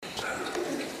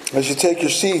As you take your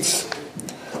seats,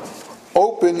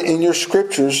 open in your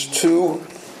scriptures to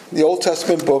the Old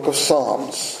Testament book of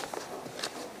Psalms,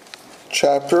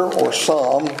 chapter or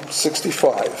Psalm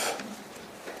 65.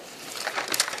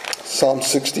 Psalm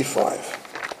 65.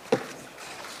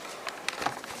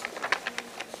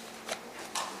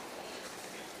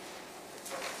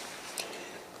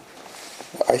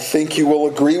 I think you will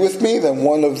agree with me that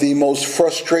one of the most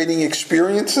frustrating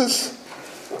experiences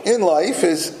in life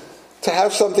is to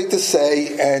have something to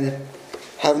say and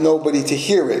have nobody to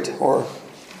hear it, or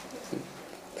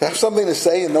to have something to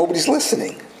say and nobody's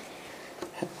listening.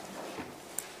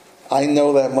 I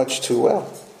know that much too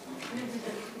well.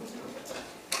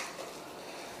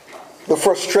 The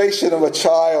frustration of a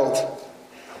child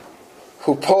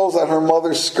who pulls at her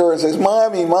mother's skirt and says,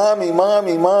 "Mommy, mommy,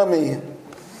 mommy, mommy."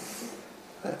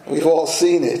 We've all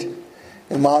seen it.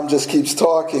 And mom just keeps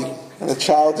talking, and the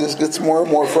child just gets more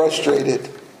and more frustrated.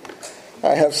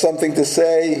 I have something to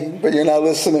say, but you're not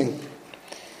listening.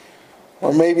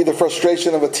 Or maybe the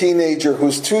frustration of a teenager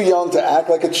who's too young to act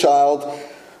like a child,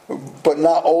 but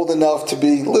not old enough to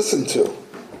be listened to.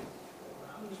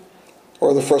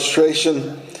 Or the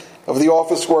frustration of the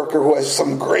office worker who has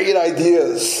some great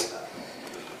ideas,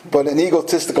 but an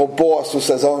egotistical boss who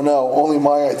says, "Oh no, only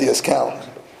my ideas count."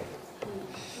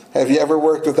 Have you ever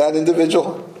worked with that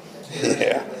individual?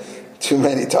 Yeah, too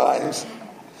many times.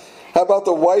 How about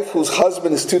the wife whose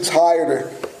husband is too tired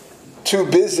or too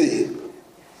busy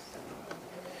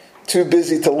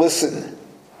to listen?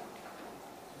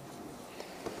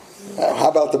 How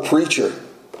about the preacher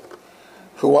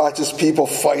who watches people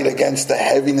fight against the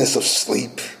heaviness of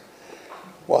sleep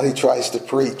while he tries to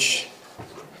preach?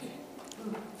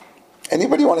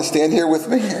 Anybody want to stand here with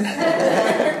me?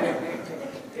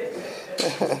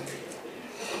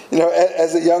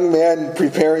 As a young man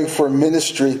preparing for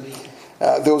ministry,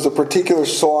 there was a particular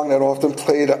song that often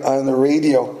played on the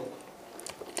radio.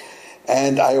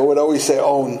 And I would always say,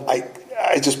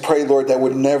 I just pray, Lord, that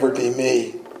would never be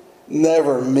me.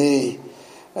 Never me.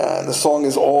 The song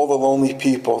is "All the Lonely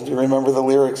People." Do you remember the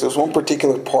lyrics? There's one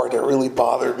particular part that really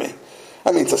bothered me.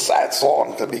 I mean, it's a sad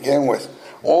song to begin with.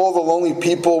 All the lonely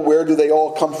people, where do they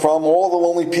all come from? All the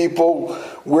lonely people,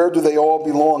 where do they all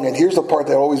belong? And here's the part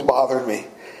that always bothered me.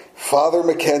 Father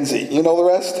Mackenzie, you know the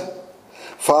rest?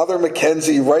 Father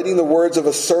Mackenzie writing the words of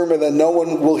a sermon that no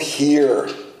one will hear.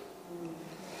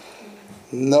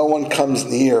 No one comes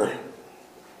near.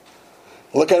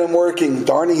 Look at him working,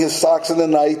 darning his socks in the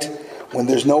night. When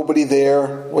there's nobody there,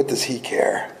 what does he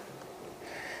care?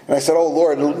 And I said, "Oh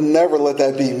Lord, never let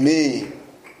that be me.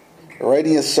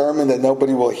 Writing a sermon that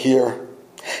nobody will hear."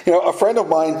 A friend of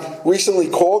mine recently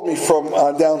called me from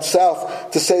down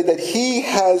south to say that he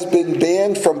has been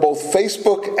banned from both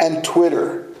Facebook and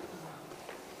Twitter.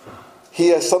 He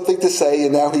has something to say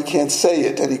and now he can't say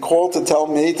it. And he called to tell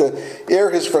me to air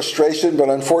his frustration, but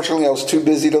unfortunately I was too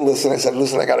busy to listen. I said,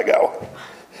 "Listen, I gotta go."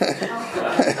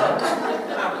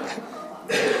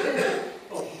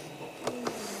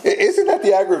 Isn't that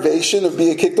the aggravation of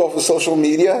being kicked off of social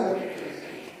media?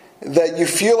 That you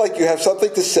feel like you have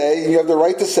something to say, and you have the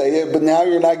right to say it, but now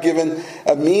you're not given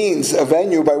a means, a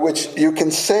venue by which you can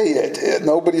say it.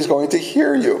 Nobody's going to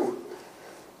hear you.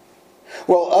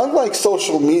 Well, unlike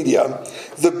social media,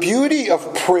 the beauty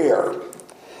of prayer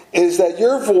is that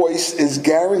your voice is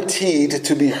guaranteed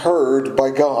to be heard by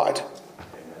God.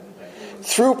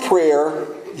 Through prayer,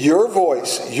 your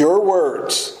voice, your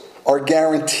words are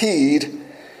guaranteed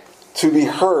to be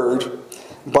heard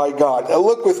by God. Now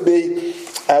look with me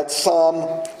at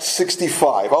Psalm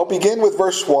 65. I'll begin with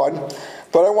verse 1,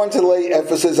 but I want to lay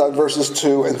emphasis on verses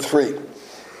 2 and 3.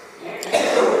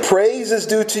 Praise is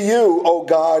due to you, O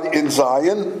God, in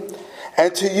Zion,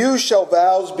 and to you shall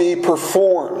vows be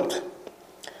performed.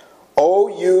 O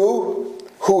you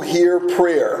who hear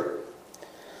prayer,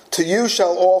 to you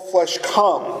shall all flesh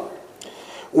come.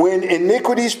 When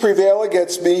iniquities prevail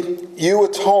against me, you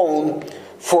atone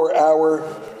for our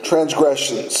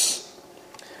transgressions.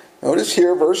 Notice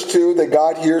here, verse 2, that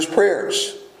God hears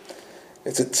prayers.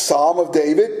 It's a psalm of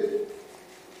David,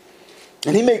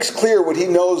 and he makes clear what he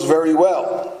knows very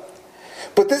well.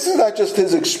 But this is not just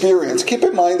his experience. Keep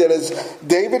in mind that as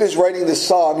David is writing this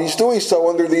psalm, he's doing so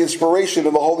under the inspiration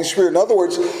of the Holy Spirit. In other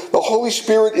words, the Holy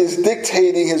Spirit is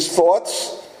dictating his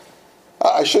thoughts.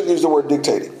 I shouldn't use the word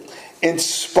dictating.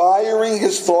 Inspiring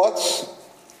his thoughts,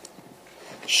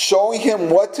 showing him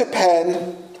what to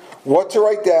pen, what to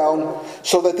write down,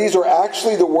 so that these are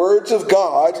actually the words of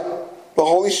God, the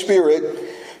Holy Spirit,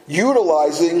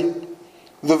 utilizing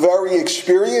the very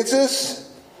experiences,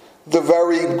 the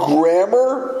very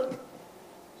grammar,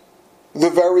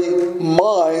 the very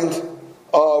mind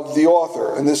of the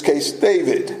author, in this case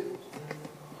David.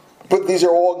 But these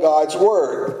are all God's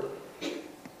word.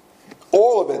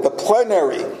 All of it, the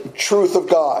plenary truth of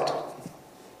God.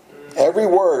 Every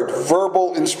word,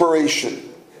 verbal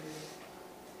inspiration.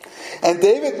 And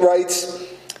David writes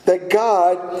that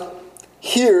God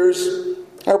hears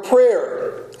our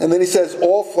prayer. And then he says,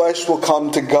 all flesh will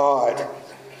come to God.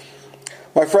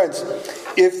 My friends,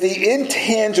 if the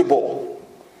intangible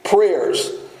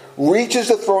prayers reaches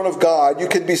the throne of God, you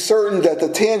can be certain that the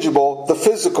tangible, the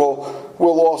physical,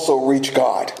 will also reach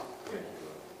God.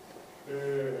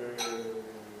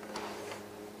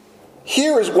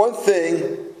 Here is one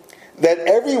thing that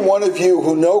every one of you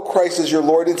who know Christ as your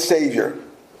Lord and Savior,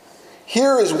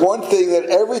 here is one thing that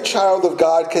every child of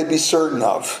God can be certain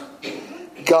of.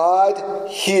 God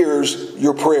hears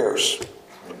your prayers.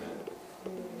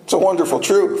 It's a wonderful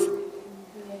truth.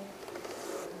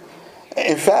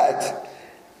 In fact,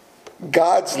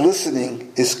 God's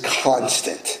listening is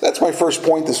constant. That's my first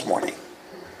point this morning.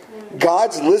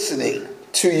 God's listening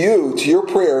to you, to your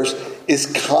prayers, is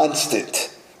constant.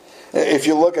 If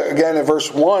you look again at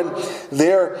verse 1,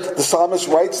 there the psalmist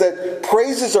writes that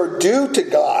praises are due to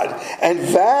God and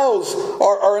vows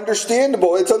are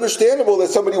understandable. It's understandable that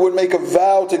somebody would make a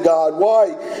vow to God.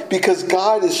 Why? Because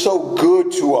God is so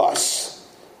good to us.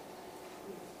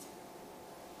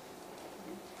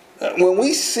 When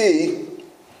we see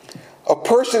a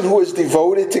person who is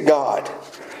devoted to God,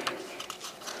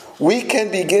 we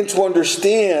can begin to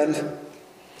understand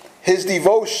his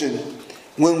devotion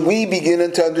when we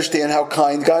begin to understand how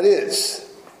kind God is.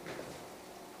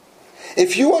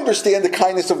 If you understand the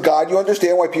kindness of God, you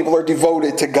understand why people are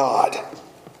devoted to God.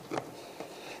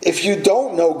 If you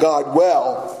don't know God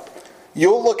well,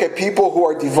 you'll look at people who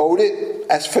are devoted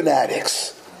as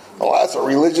fanatics. Oh, that's a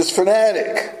religious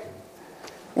fanatic.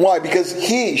 Why? Because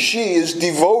she is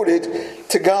devoted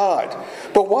to God.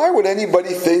 But why would anybody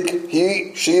think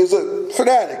she is a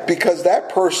fanatic? Because that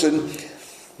person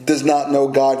does not know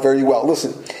God very well.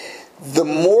 Listen, the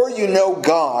more you know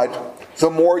God,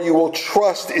 the more you will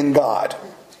trust in God.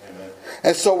 Amen.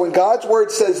 And so when God's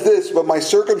word says this, but my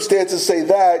circumstances say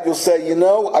that, you'll say,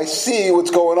 I see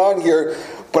what's going on here,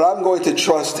 but I'm going to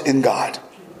trust in God.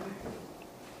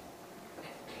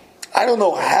 I don't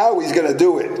know how he's going to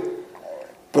do it,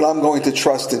 but I'm going to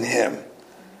trust in him.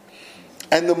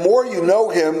 And the more you know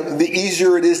him, the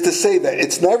easier it is to say that.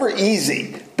 It's never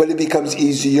easy, but it becomes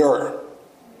easier.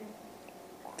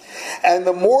 And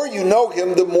the more you know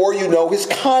him, the more you know his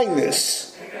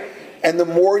kindness. And the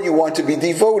more you want to be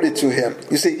devoted to him.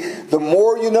 You see, the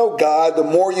more you know God, the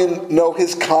more you know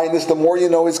his kindness. The more you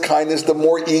know his kindness, the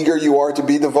more eager you are to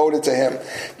be devoted to him.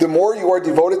 The more you are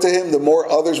devoted to him, the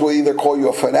more others will either call you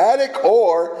a fanatic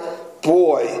or,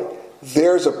 boy,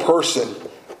 there's a person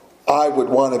I would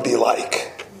want to be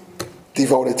like.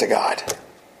 Devoted to God.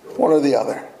 One or the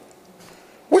other.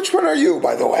 Which one are you,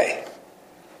 by the way?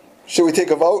 Should we take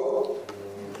a vote?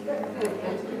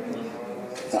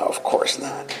 No, of course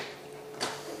not.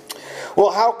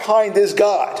 Well, how kind is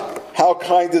God? How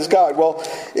kind is God? Well,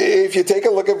 if you take a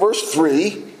look at verse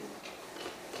 3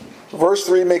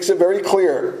 makes it very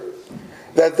clear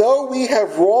that though we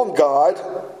have wronged God,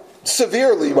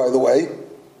 severely, by the way,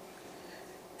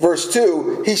 verse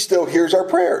 2, he still hears our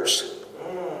prayers.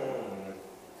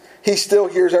 He still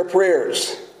hears our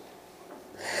prayers.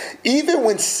 Even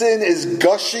when sin is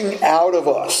gushing out of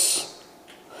us,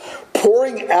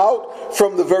 pouring out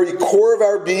from the very core of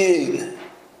our being,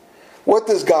 what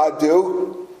does God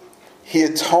do? He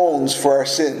atones for our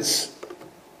sins.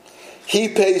 He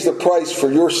pays the price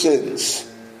for your sins.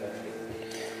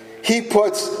 He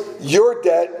puts your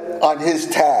debt on his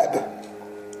tab.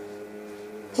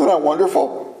 Isn't that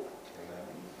wonderful?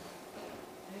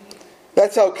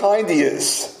 That's how kind he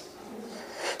is.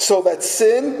 So that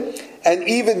sin and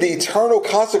even the eternal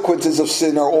consequences of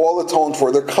sin are all atoned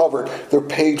for. They're covered. They're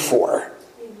paid for.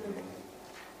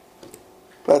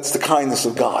 That's the kindness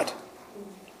of God.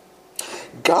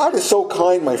 God is so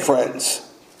kind, my friends.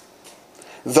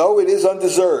 Though it is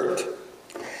undeserved,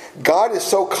 God is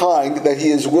so kind that he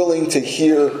is willing to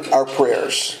hear our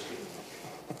prayers.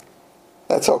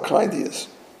 That's how kind he is.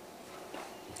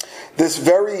 This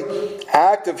very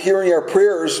act of hearing our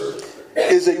prayers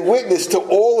is a witness to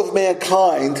all of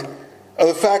mankind of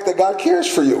the fact that God cares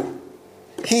for you.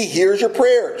 He hears your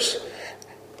prayers.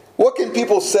 What can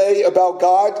people say about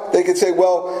God? They can say,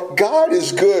 well, God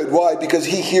is good. Why? Because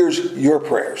he hears your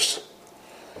prayers.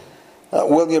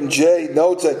 William J.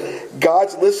 notes that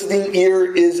God's listening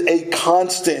ear is a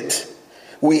constant.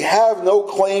 We have no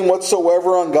claim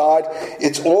whatsoever on God.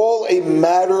 It's all a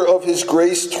matter of his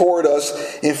grace toward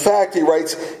us. In fact, he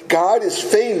writes, God is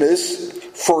famous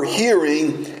for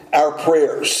hearing our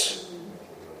prayers.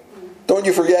 Don't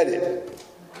you forget it.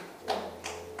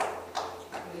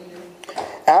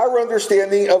 Our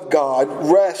understanding of God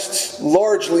rests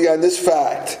largely on this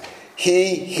fact.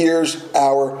 He hears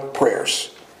our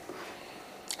prayers.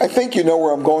 I think you know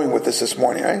where I'm going with this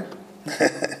morning, right?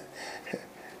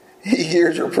 He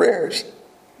hears your prayers.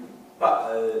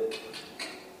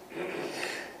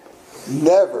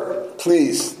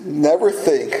 Please never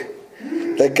think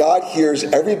that God hears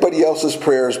everybody else's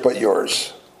prayers but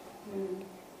yours.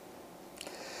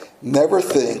 Never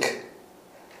think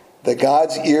that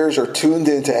God's ears are tuned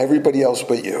into everybody else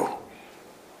but you.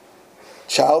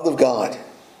 Child of God,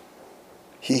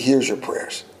 He hears your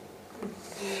prayers.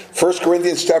 1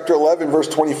 Corinthians chapter 11, verse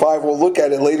 25, we'll look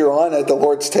at it later on at the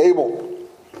Lord's table.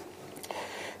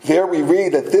 There we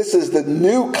read that this is the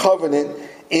new covenant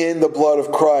in the blood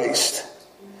of Christ.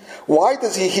 Why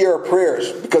does He hear our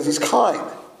prayers? Because He's kind.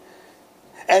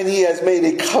 And He has made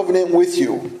a covenant with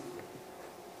you.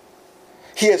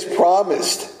 He has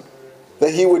promised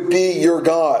that He would be your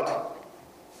God.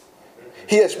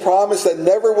 He has promised that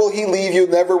never will He leave you,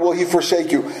 never will He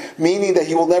forsake you. Meaning that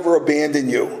He will never abandon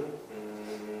you.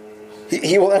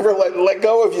 He will never let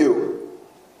go of you.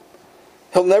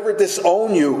 He'll never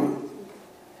disown you.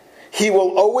 He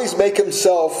will always make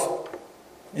Himself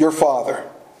your Father.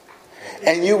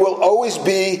 And you will always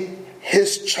be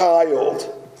His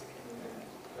child.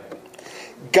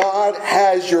 God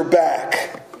has your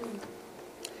back.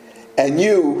 And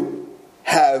you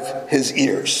have His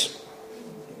ears.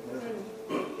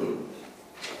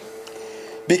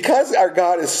 Because our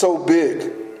God is so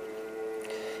big,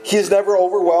 He is never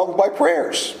overwhelmed by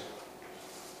prayers.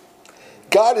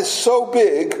 God is so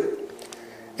big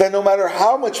that no matter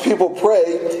how much people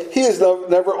pray, He is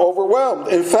never overwhelmed.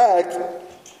 In fact,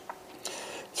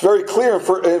 it's very clear in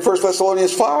 1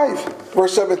 Thessalonians 5,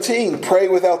 verse 17, pray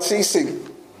without ceasing.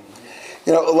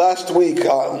 Last week,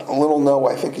 little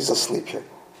Noah, I think he's asleep here.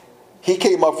 He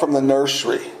came up from the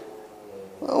nursery,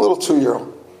 a little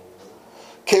 2-year-old.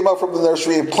 Came up from the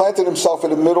nursery and planted himself in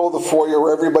the middle of the foyer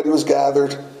where everybody was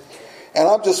gathered. And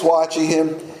I'm just watching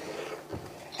him.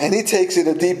 And he takes in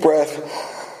a deep breath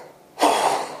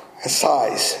and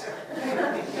sighs.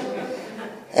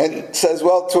 And says,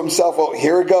 to himself,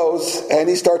 here it goes. And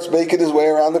he starts making his way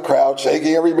around the crowd,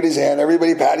 shaking everybody's hand,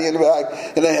 everybody patting him in the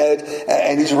back, in the head.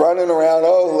 And he's running around.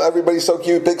 Oh, everybody's so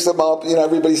cute, picks him up.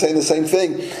 Everybody's saying the same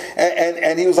thing.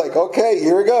 And he was like, okay,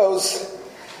 here it goes.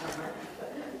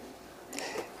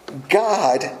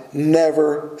 God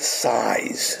never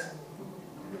sighs.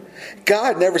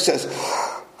 God never says,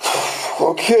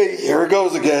 okay, here it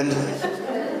goes again.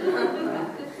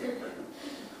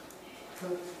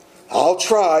 I'll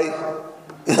try.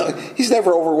 He's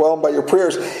never overwhelmed by your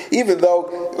prayers, even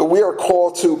though we are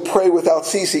called to pray without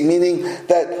ceasing, meaning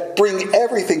that bring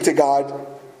everything to God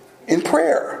in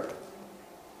prayer.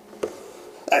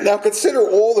 Now consider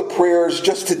all the prayers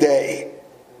just today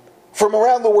from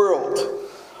around the world.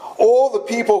 All the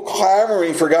people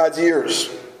clamoring for God's ears.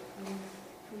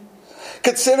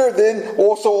 Consider then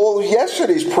also all of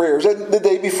yesterday's prayers and the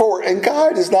day before. And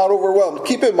God is not overwhelmed.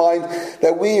 Keep in mind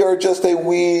that we are just a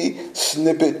wee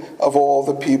snippet of all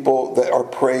the people that are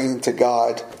praying to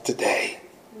God today.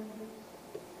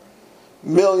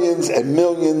 Millions and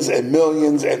millions and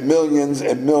millions and millions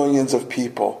and millions of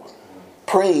people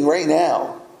praying right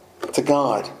now to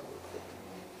God.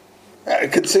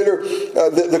 Consider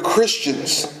the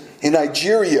Christians in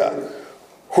Nigeria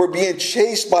who are being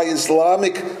chased by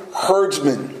Islamic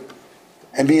herdsmen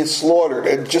and being slaughtered.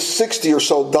 And just 60 or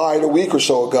so died a week or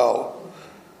so ago.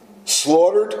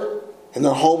 Slaughtered and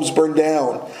their homes burned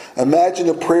down. Imagine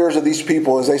the prayers of these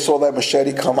people as they saw that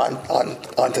machete come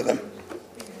onto them.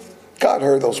 God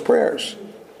heard those prayers.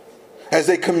 As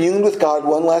they communed with God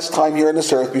one last time here on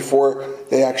this earth before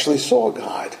they actually saw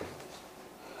God.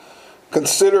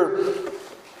 Consider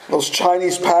those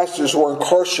Chinese pastors who are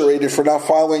incarcerated for not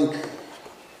following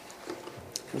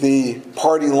the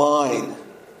party line.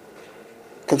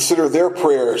 Consider their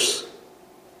prayers.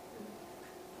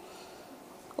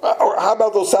 Or how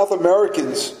about those South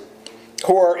Americans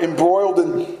who are embroiled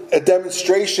in a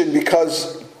demonstration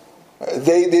because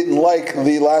they didn't like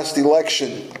the last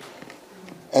election,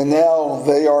 and now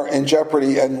they are in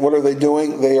jeopardy, and what are they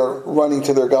doing? They are running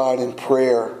to their God in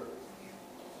prayer.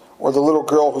 Or the little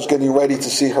girl who's getting ready to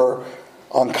see her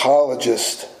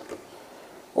oncologist.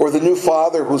 Or the new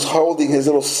father who's holding his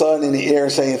little son in the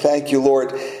air saying, thank you,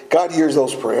 Lord. God hears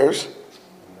those prayers.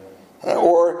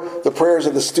 Or the prayers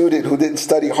of the student who didn't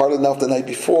study hard enough the night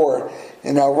before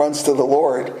and now runs to the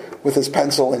Lord with his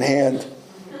pencil in hand.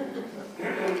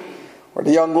 Or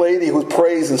the young lady who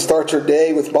prays and starts her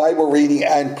day with Bible reading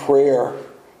and prayer.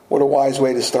 What a wise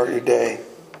way to start your day.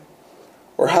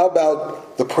 Or how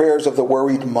about the prayers of the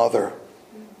worried mother?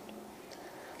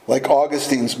 Like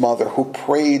Augustine's mother, who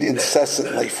prayed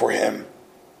incessantly for him.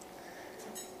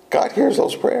 God hears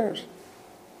those prayers.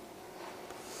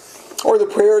 Or the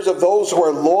prayers of those who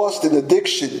are lost in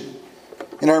addiction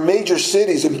in our major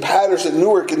cities, in Patterson,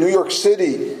 Newark, in New York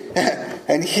City,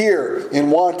 and here in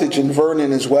Wantage and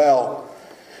Vernon as well.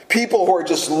 People who are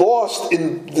just lost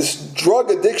in this drug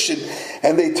addiction,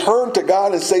 and they turn to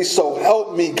God and say, "So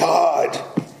help me, God."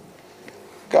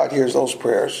 God hears those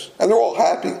prayers. And they're all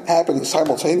happening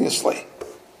simultaneously.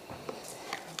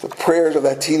 The prayers of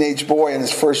that teenage boy on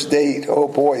his first date. Oh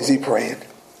boy, is he praying.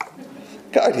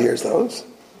 God hears those.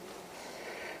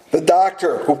 The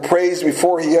doctor who prays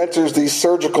before he enters the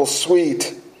surgical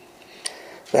suite.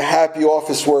 The happy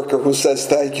office worker who says,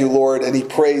 "Thank you, Lord," and he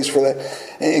prays for that,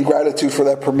 in gratitude for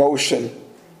that promotion.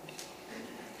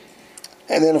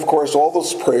 And then, of course, all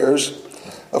those prayers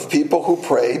of people who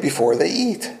pray before they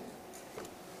eat.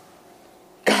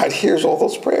 God hears all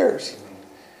those prayers.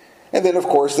 And then, of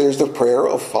course, there's the prayer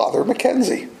of Father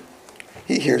Mackenzie.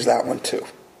 He hears that one too.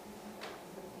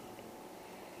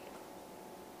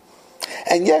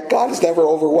 And yet God is never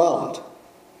overwhelmed.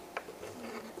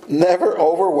 Never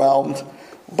overwhelmed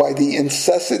by the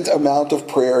incessant amount of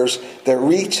prayers that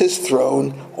reach his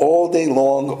throne all day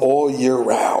long, all year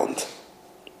round.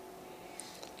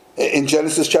 In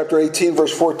Genesis chapter 18,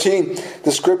 verse 14,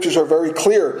 the scriptures are very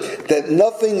clear that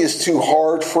nothing is too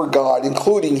hard for God,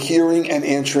 including hearing and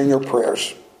answering your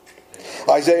prayers.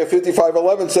 Isaiah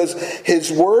 55:11 says,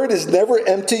 "His word is never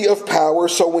empty of power,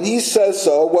 so when he says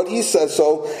so, what he says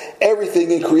so,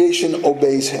 everything in creation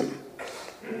obeys him."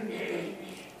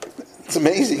 It's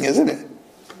amazing, isn't it?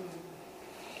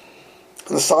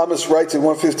 The psalmist writes in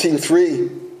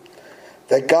 115:3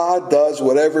 that God does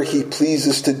whatever he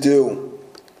pleases to do.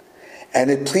 And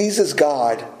it pleases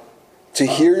God to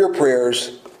hear your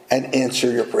prayers and answer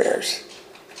your prayers.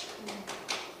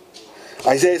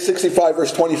 Isaiah 65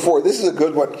 verse 24. This is a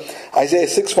good one. Isaiah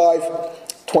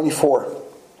 65:24.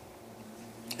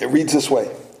 It reads this way.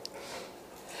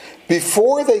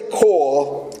 "Before they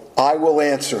call, I will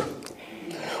answer.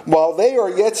 While they are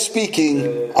yet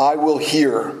speaking, I will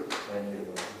hear."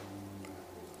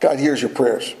 God hears your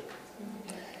prayers.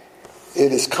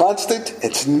 It is constant.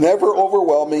 It's never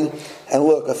overwhelming. And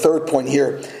look, a third point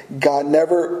here. God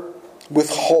never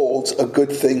withholds a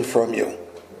good thing from you.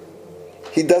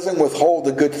 He doesn't withhold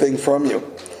a good thing from you.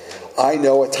 I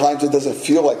know at times it doesn't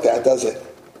feel like that, does it?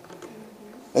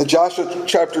 And Joshua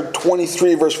chapter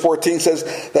 23 verse 14 says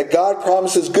that God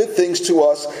promises good things to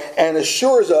us and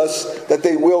assures us that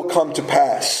they will come to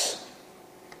pass.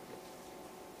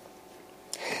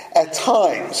 At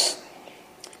times,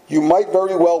 you might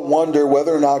very well wonder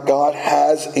whether or not God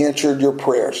has answered your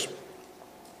prayers.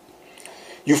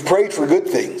 You've prayed for good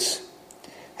things.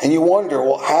 And you wonder,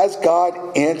 well, has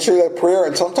God answered that prayer?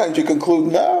 And sometimes you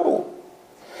conclude, no.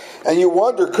 And you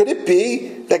wonder, could it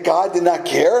be that God did not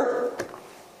care?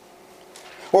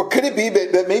 Or could it be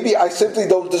that maybe I simply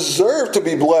don't deserve to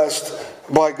be blessed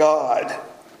by God?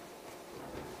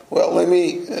 Well, let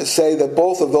me say that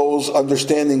both of those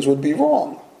understandings would be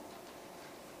wrong.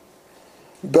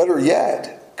 Better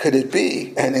yet, could it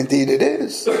be, and indeed it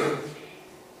is,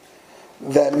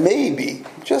 that maybe,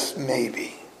 just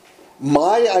maybe,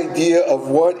 my idea of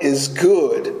what is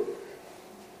good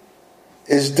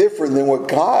is different than what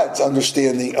God's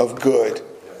understanding of good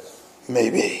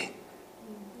may be.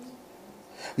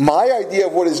 My idea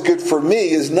of what is good for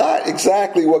me is not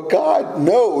exactly what God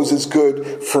knows is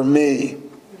good for me.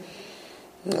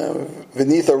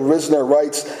 Vinitha Risner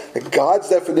writes that God's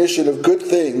definition of good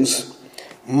things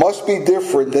must be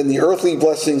different than the earthly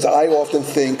blessings I often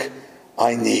think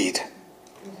I need.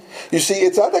 You see,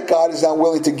 it's not that God is not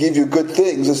willing to give you good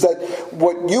things. It's that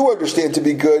what you understand to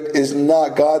be good is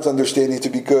not God's understanding to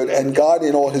be good. And God,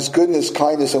 in all his goodness,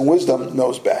 kindness, and wisdom,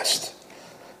 knows best.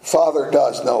 Father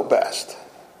does know best.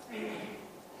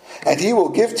 And he will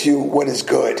give to you what is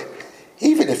good,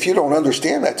 even if you don't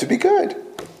understand that to be good.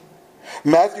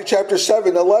 Matthew chapter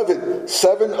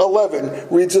 7:11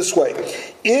 reads this way.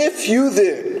 "If you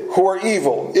then, who are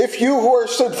evil, if you who are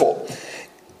sinful,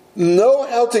 know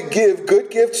how to give good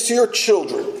gifts to your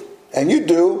children," and you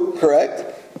do, correct?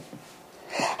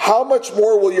 "How much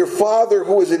more will your Father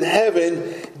who is in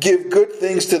heaven give good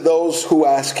things to those who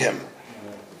ask him?"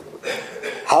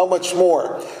 How much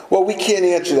more? Well, we can't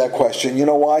answer that question. You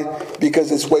know why?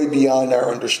 Because it's way beyond our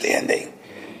understanding.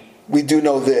 We do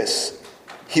know this.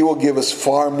 He will give us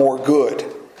far more good.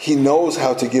 He knows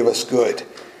how to give us good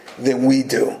than we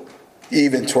do.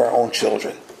 even to our own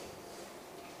children.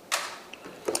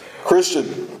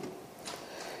 Christian,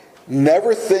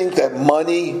 never think that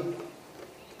money,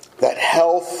 that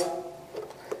health,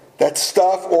 that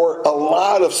stuff, or a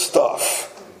lot of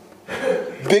stuff,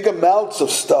 big amounts of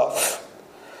stuff,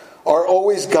 are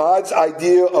always God's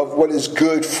idea of what is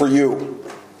good for you.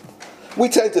 We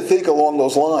tend to think along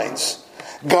those lines.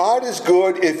 God is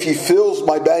good if He fills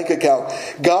my bank account.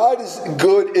 God is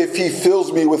good if He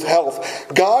fills me with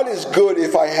health. God is good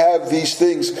if I have these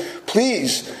things.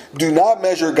 Please do not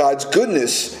measure God's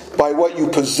goodness by what you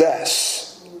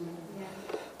possess.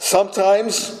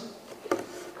 Sometimes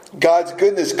God's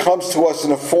goodness comes to us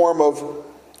in a form of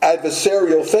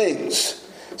adversarial things.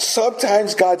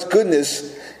 Sometimes God's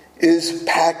goodness is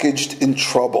packaged in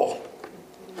trouble.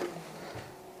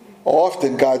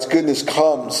 Often God's goodness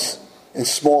comes in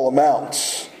small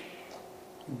amounts,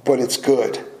 but it's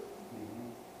good.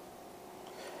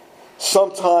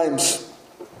 Sometimes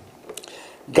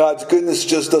God's goodness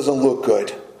just doesn't look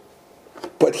good,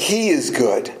 but He is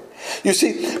good. You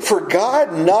see, for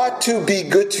God not to be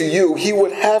good to you, He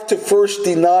would have to first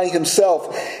deny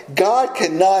Himself. God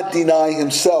cannot deny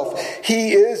Himself.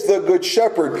 He is the good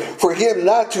shepherd. For Him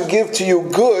not to give to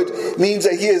you good means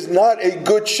that He is not a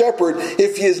good shepherd.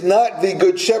 If He is not the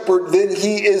good shepherd, then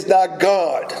He is not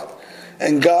God.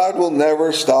 And God will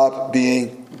never stop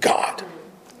being God.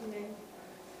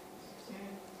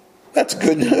 That's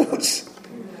good news.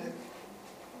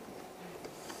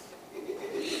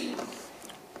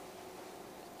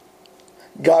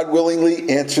 God willingly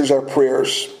answers our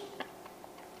prayers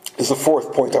is the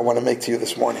fourth point I want to make to you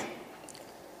this morning.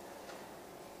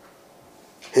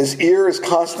 His ear is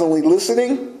constantly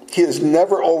listening. He is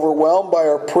never overwhelmed by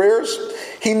our prayers.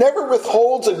 He never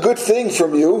withholds a good thing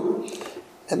from you.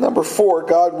 And number 4,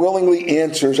 God willingly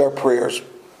answers our prayers.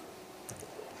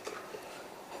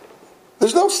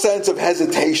 There's no sense of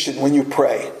hesitation when you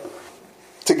pray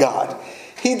to God.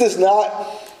 He does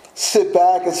not sit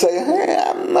back and say, hey,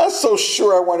 I'm not so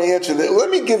sure I want to answer that. Let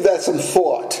me give that some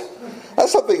thought.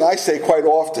 That's something I say quite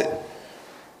often.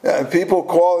 People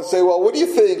call and say, well, what do you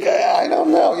think? I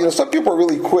don't know. Some people are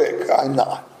really quick. I'm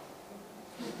not.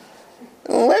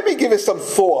 Let me give it some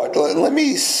thought. Let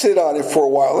me sit on it for a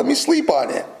while. Let me sleep on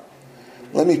it.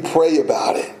 Let me pray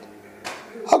about it.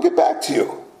 I'll get back to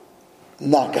you.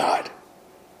 Not God.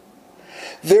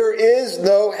 There is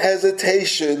no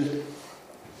hesitation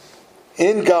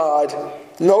in God,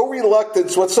 no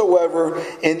reluctance whatsoever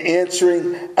in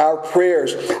answering our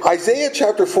prayers. Isaiah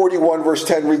chapter 41 verse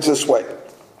 10 reads this way.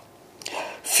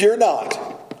 Fear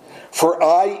not, for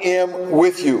I am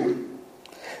with you.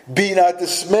 Be not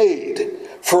dismayed,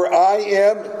 for I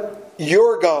am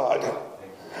your God.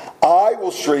 I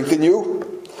will strengthen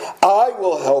you. I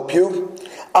will help you.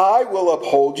 I will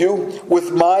uphold you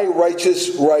with my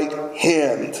righteous right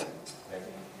hand.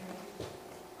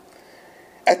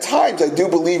 At times, I do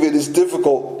believe it is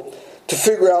difficult to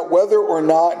figure out whether or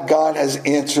not God has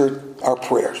answered our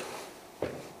prayers.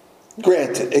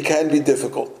 Granted, it can be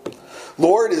difficult.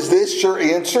 Lord, is this your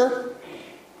answer?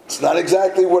 It's not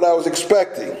exactly what I was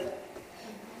expecting.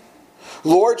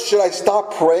 Lord, should I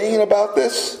stop praying about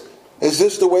this? Is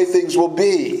this the way things will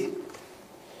be?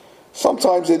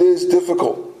 Sometimes it is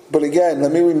difficult. But again,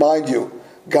 let me remind you,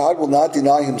 God will not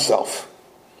deny Himself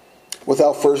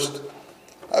without first...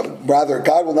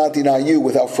 God will not deny you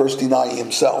without first denying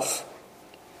Himself.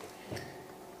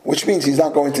 Which means He's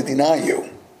not going to deny you.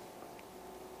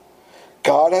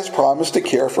 God has promised to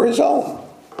care for His own.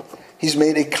 He's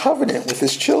made a covenant with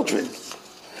His children.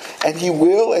 And He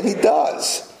will and He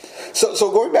does.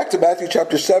 So going back to Matthew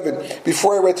chapter 7,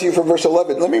 before I read to you from verse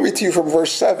 11, let me read to you from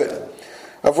verse 7.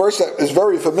 A verse that is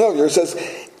very familiar. It says,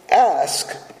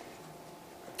 ask,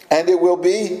 and it will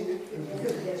be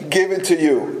given to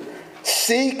you.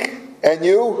 Seek, and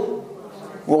you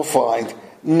will find.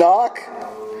 Knock,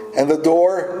 and the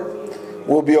door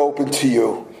will be open to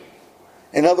you.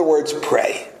 In other words,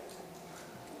 pray.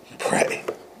 Pray.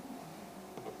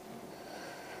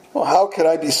 Well, how can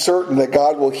I be certain that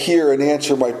God will hear and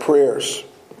answer my prayers?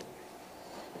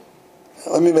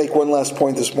 Let me make one last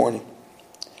point this morning.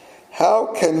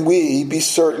 How can we be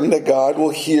certain that God will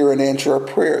hear and answer our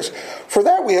prayers? For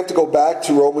that, we have to go back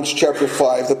to Romans chapter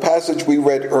 5, the passage we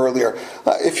read earlier.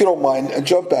 If you don't mind,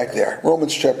 jump back there.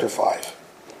 Romans chapter 5.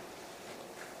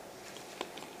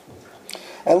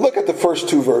 And look at the first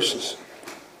 2 verses.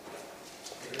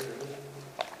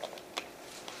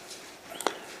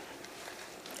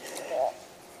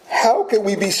 How can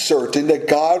we be certain that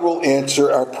God will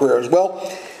answer our prayers?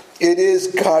 Well, it is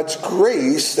God's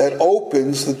grace that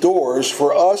opens the doors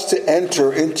for us to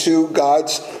enter into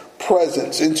God's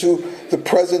presence, into the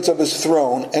presence of his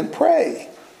throne and pray.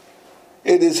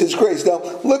 It is his grace. Now,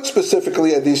 look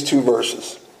specifically at these two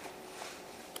verses.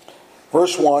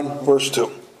 Verse 1, verse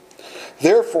 2.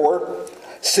 Therefore,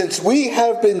 since we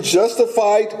have been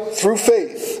justified through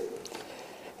faith,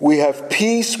 we have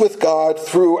peace with God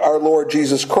through our Lord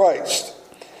Jesus Christ,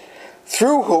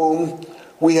 through whom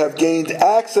we have gained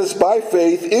access by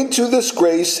faith into this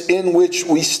grace in which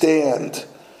we stand,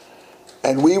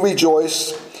 and we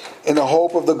rejoice in the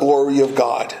hope of the glory of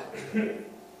God.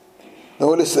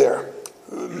 Notice there,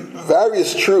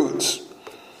 various truths.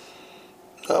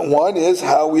 One is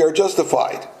how we are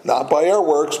justified, not by our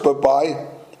works, but by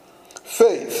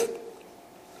faith.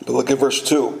 But look at verse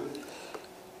 2.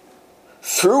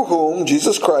 Through whom,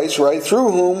 Jesus Christ, right?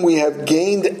 Through whom we have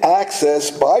gained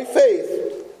access by faith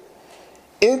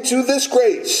into this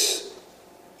grace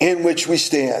in which we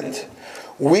stand.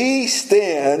 We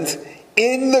stand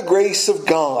in the grace of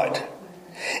God.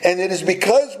 And it is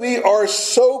because we are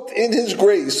soaked in his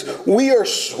grace, we are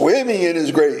swimming in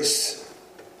his grace,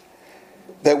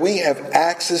 that we have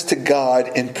access to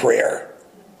God in prayer.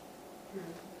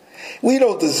 We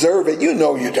don't deserve it. You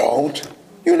know you don't.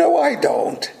 You know I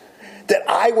don't. That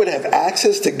I would have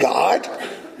access to God?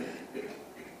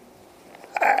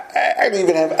 I don't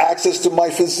even have access to my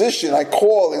physician. I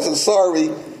call and say, sorry,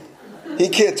 he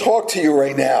can't talk to you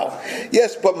right now.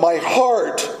 Yes, but my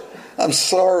heart, I'm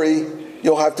sorry,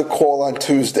 you'll have to call on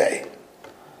Tuesday.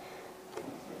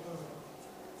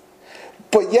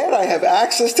 But yet I have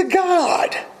access to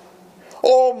God.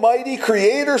 Almighty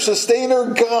Creator,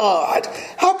 Sustainer, God.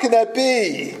 How can that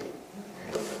be?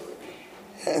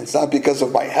 And it's not because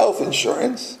of my health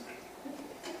insurance.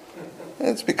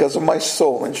 It's because of my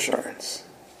soul insurance.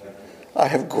 I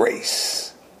have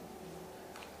grace.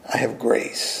 I have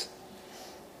grace.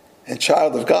 And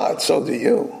child of God, so do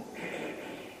you.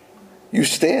 You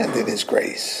stand in his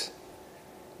grace.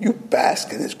 You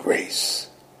bask in his grace.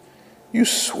 You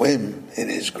swim in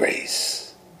his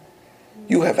grace.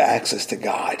 You have access to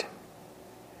God.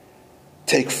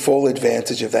 Take full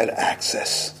advantage of that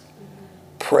access.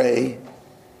 Pray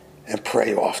and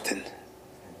pray often.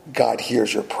 God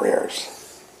hears your prayers.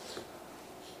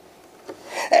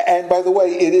 And by the way,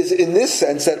 it is in this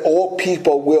sense that all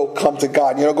people will come to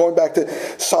God. You know, going back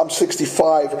to Psalm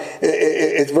 65,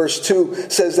 it's verse 2,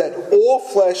 says that all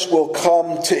flesh will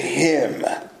come to him.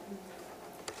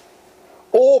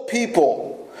 All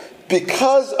people,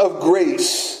 because of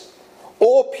grace,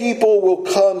 all people will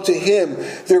come to him.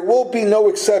 There will be no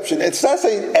exception. It's not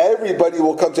saying everybody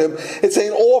will come to him. It's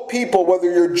saying all people, whether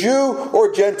you're Jew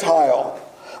or Gentile,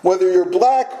 whether you're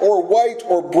black or white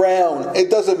or brown,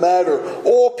 it doesn't matter.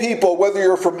 All people, whether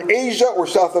you're from Asia or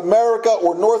South America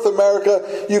or North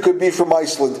America, you could be from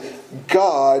Iceland.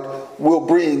 God will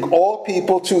bring all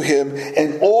people to him,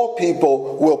 and all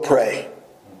people will pray.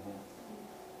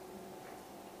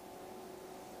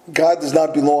 God does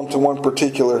not belong to one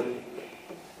particular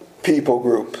people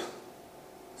group.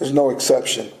 There's no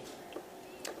exception.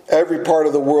 Every part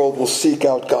of the world will seek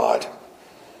out God.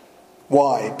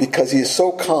 Why? Because he is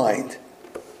so kind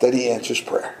that he answers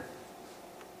prayer.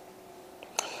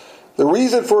 The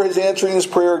reason for his answering his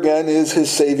prayer again is his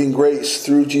saving grace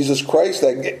through Jesus Christ.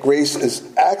 That grace is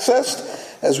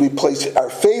accessed as we place our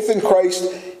faith in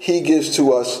Christ. He gives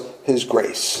to us his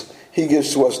grace. He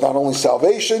gives to us not only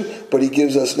salvation, but he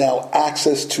gives us now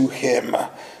access to him.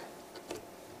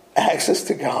 Access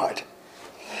to God.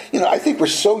 You know, I think we're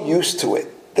so used to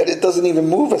it that it doesn't even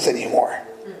move us anymore.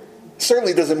 It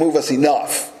certainly doesn't move us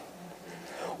enough.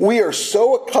 We are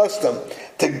so accustomed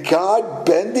to God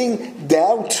bending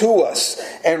down to us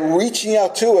and reaching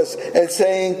out to us and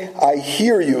saying, I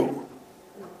hear you,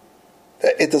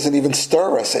 that it doesn't even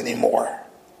stir us anymore.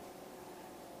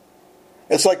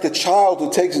 It's like the child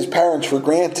who takes his parents for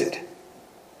granted.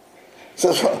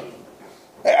 So,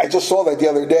 I just saw that the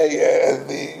other day at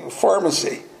the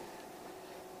pharmacy.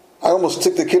 I almost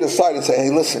took the kid aside and said,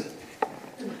 hey, listen,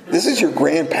 this is your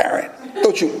grandparent.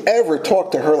 Don't you ever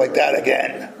talk to her like that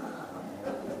again.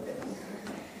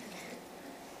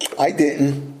 I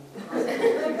didn't,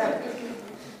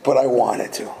 but I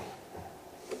wanted to.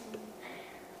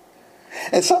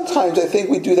 And sometimes I think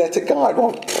we do that to God.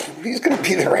 Well, he's going to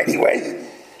be there anyway.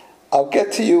 I'll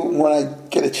get to you when I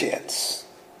get a chance.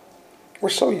 We're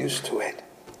so used to it.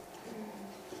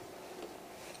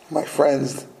 My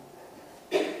friends,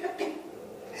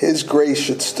 his grace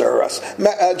should stir us.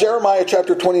 Jeremiah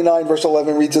chapter 29 verse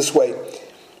 11 reads this way.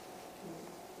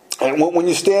 And when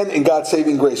you stand in God's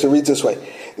saving grace, it reads this way.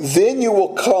 Then you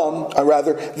will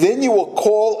then you will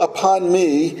call upon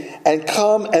me and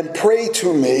come and pray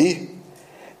to me,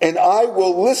 and I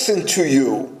will listen to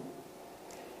you.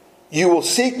 You will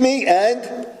seek me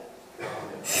and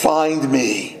find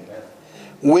me.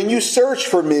 When you search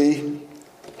for me,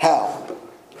 how?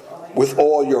 With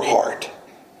all your heart.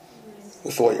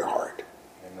 With all your heart.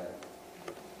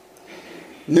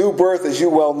 New birth, as you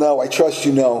well know, I trust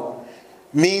you know,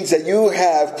 means that you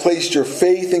have placed your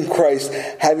faith in Christ,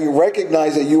 having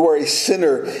recognized that you are a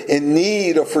sinner in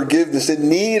need of forgiveness, in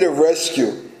need of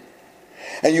rescue.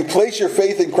 And you place your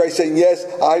faith in Christ, saying, yes,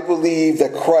 I believe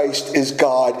that Christ is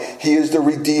God. He is the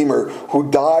Redeemer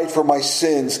who died for my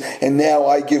sins, and now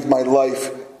I give my life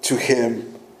to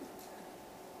Him.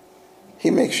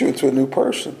 He makes you into a new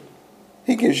person.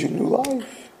 He gives you new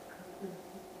life.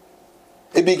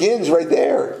 It begins right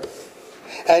there.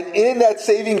 And in that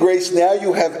saving grace, now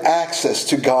you have access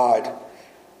to God.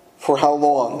 For how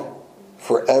long?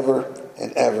 Forever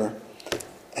and ever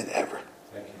and ever.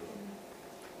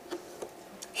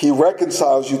 He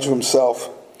reconciles you to Himself.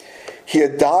 He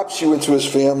adopts you into His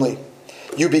family.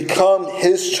 You become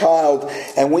His child.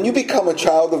 And when you become a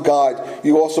child of God,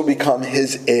 you also become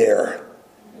His heir.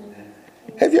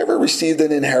 Have you ever received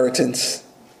an inheritance?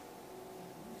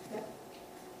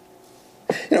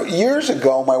 Years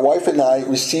ago, my wife and I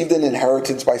received an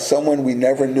inheritance by someone we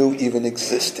never knew even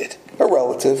existed. A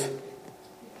relative.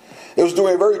 It was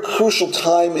during a very crucial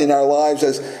time in our lives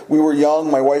as we were young.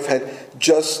 My wife had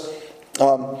just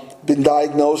been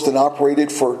diagnosed and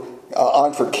operated for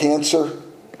cancer.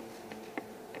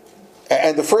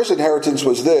 And the first inheritance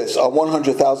was this, a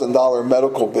 $100,000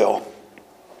 medical bill.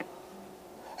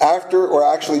 After,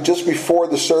 or actually just before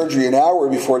the surgery, an hour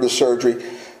before the surgery,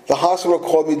 the hospital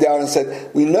called me down and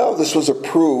said, we know this was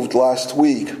approved last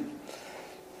week,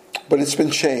 but it's been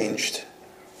changed.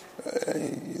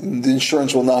 The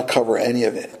insurance will not cover any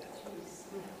of it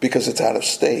because it's out of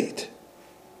state.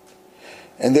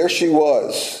 And there she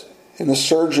was in the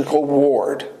surgical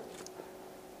ward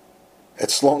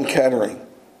at Sloan Kettering.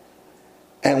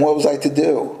 And what was I to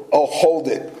do? Oh, hold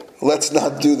it. Let's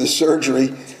not do the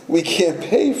surgery. We can't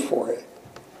pay for it.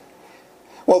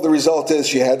 Well, the result is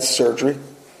she had the surgery.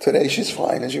 Today she's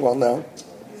fine, as you all know.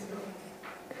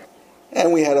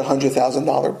 And we had a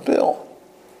 $100,000 bill.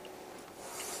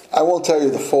 I won't tell you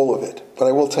the full of it, but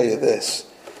I will tell you this.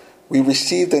 We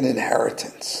received an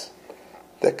inheritance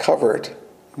that covered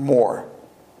more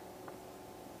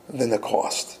than the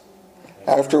cost.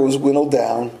 After it was whittled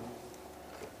down,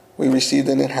 we received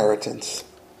an inheritance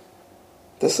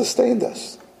that sustained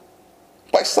us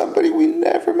by somebody we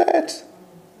never met,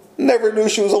 never knew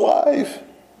she was alive.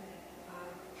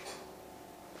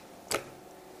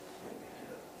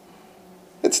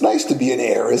 It's nice to be an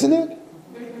heir, isn't it?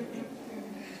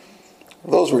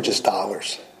 Those were just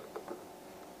dollars.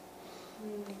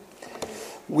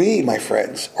 We, my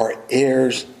friends, are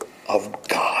heirs of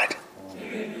God.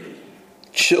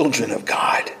 Children of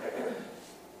God.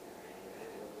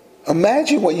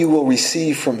 Imagine what you will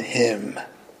receive from Him.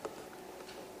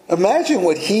 Imagine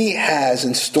what He has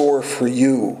in store for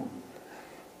you.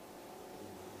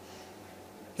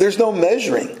 There's no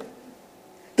measuring.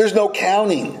 There's no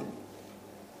counting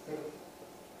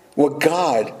what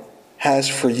God has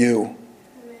for you.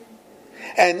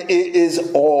 And it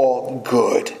is all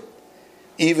good,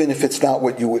 even if it's not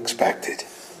what you expected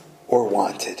or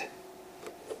wanted.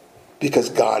 Because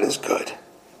God is good.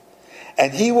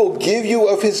 And He will give you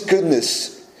of His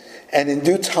goodness. And in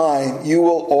due time, you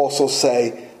will also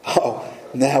say, oh,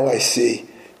 now I see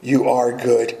you are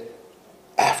good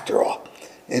after all.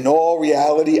 In all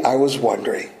reality, I was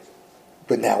wondering,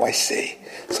 but now I see.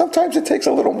 Sometimes it takes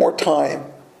a little more time,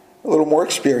 a little more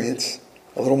experience,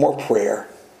 a little more prayer,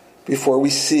 before we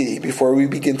see, before we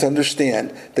begin to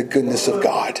understand the goodness of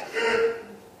God.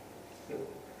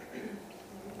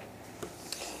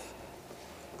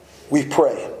 We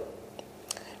pray.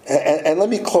 And let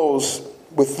me close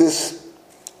with this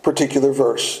particular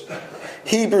verse.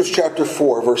 Hebrews chapter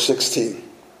 4, verse 16.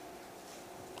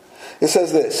 It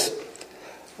says this,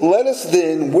 let us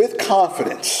then with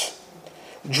confidence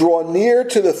draw near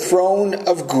to the throne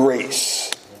of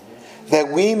grace, that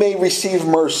we may receive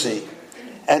mercy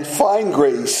and find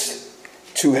grace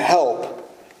to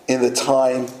help in the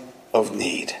time of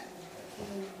need.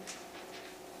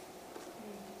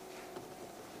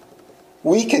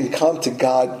 We can come to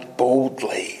God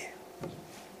boldly.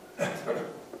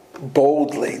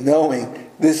 Boldly, knowing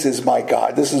this is my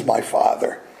God, this is my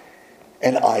Father,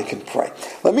 and I can pray.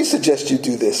 Let me suggest you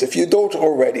do this. If you don't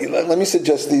already, let me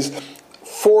suggest these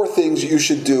 4 things you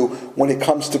should do when it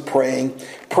comes to praying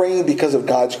because of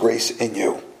God's grace in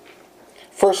you.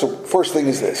 First thing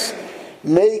is this.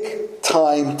 Make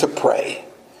time to pray.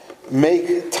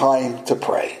 Make time to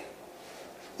pray.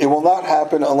 It will not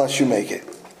happen unless you make it.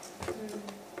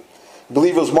 I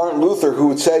believe it was Martin Luther who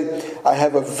would say, I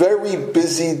have a very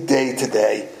busy day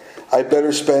today. I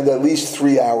better spend at least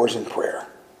 3 hours in prayer.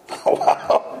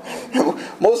 Wow.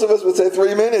 Most of us would say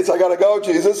 3 minutes. I got to go,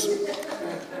 Jesus.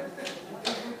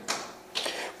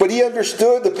 But he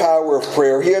understood the power of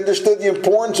prayer. He understood the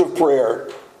importance of prayer.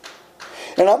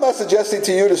 And I'm not suggesting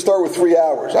to you to start with 3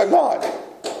 hours. I'm not.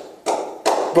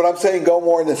 But I'm saying go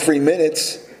more than 3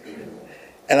 minutes.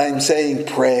 And I'm saying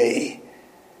pray.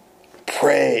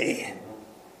 Pray.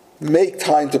 Make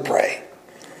time to pray.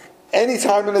 Any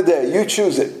time in the day. You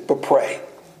choose it, but pray.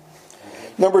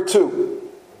 Number 2.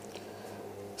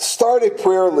 Start a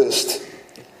prayer list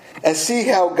and see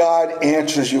how God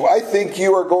answers you. I think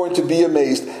you are going to be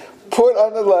amazed. Put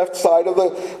on the left side of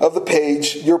the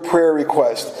page your prayer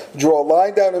request. Draw a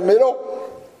line down the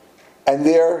middle, and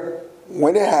there,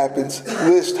 when it happens,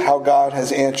 list how God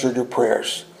has answered your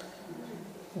prayers.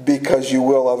 Because you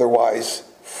will otherwise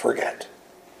forget.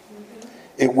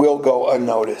 It will go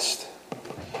unnoticed.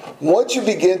 Once you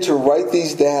begin to write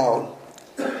these down,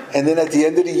 and then at the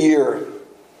end of the year,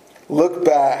 look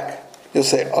back, you'll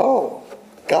say, oh,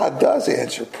 God does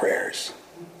answer prayers.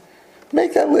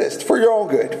 Make that list for your own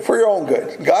good. For your own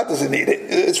good. God doesn't need it.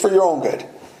 It's for your own good.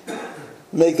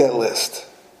 Make that list.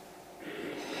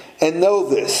 And know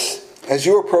this, as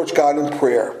you approach God in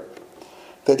prayer,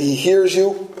 that He hears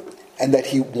you and that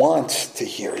He wants to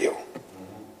hear you.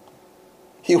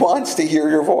 He wants to hear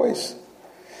your voice.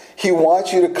 He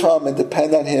wants you to come and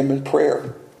depend on Him in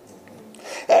prayer.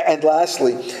 And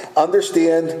lastly,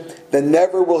 understand that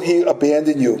never will He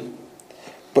abandon you,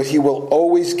 but He will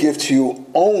always give to you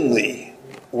only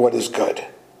what is good.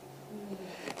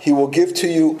 He will give to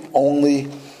you only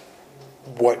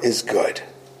what is good.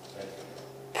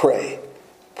 Pray.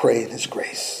 Pray in His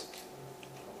grace.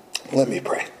 Let me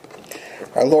pray.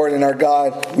 Our Lord and our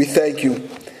God, we thank You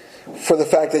for the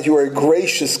fact that You are a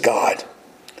gracious God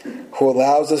who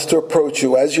allows us to approach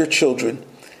You as Your children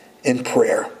in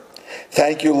prayer.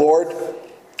 Thank You, Lord,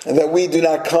 that we do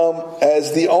not come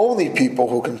as the only people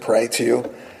who can pray to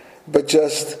You, but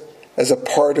just as a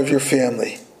part of Your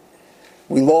family.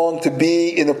 We long to be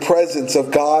in the presence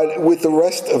of God with the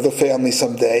rest of the family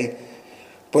someday.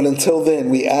 But until then,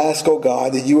 we ask, oh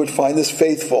God, that You would find us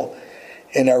faithful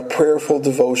in our prayerful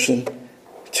devotion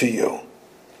to You.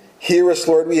 Hear us,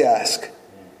 Lord, we ask,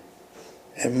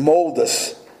 and mold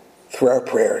us through our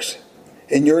prayers.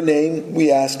 In Your name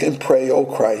we ask and pray, O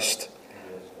Christ.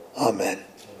 Amen.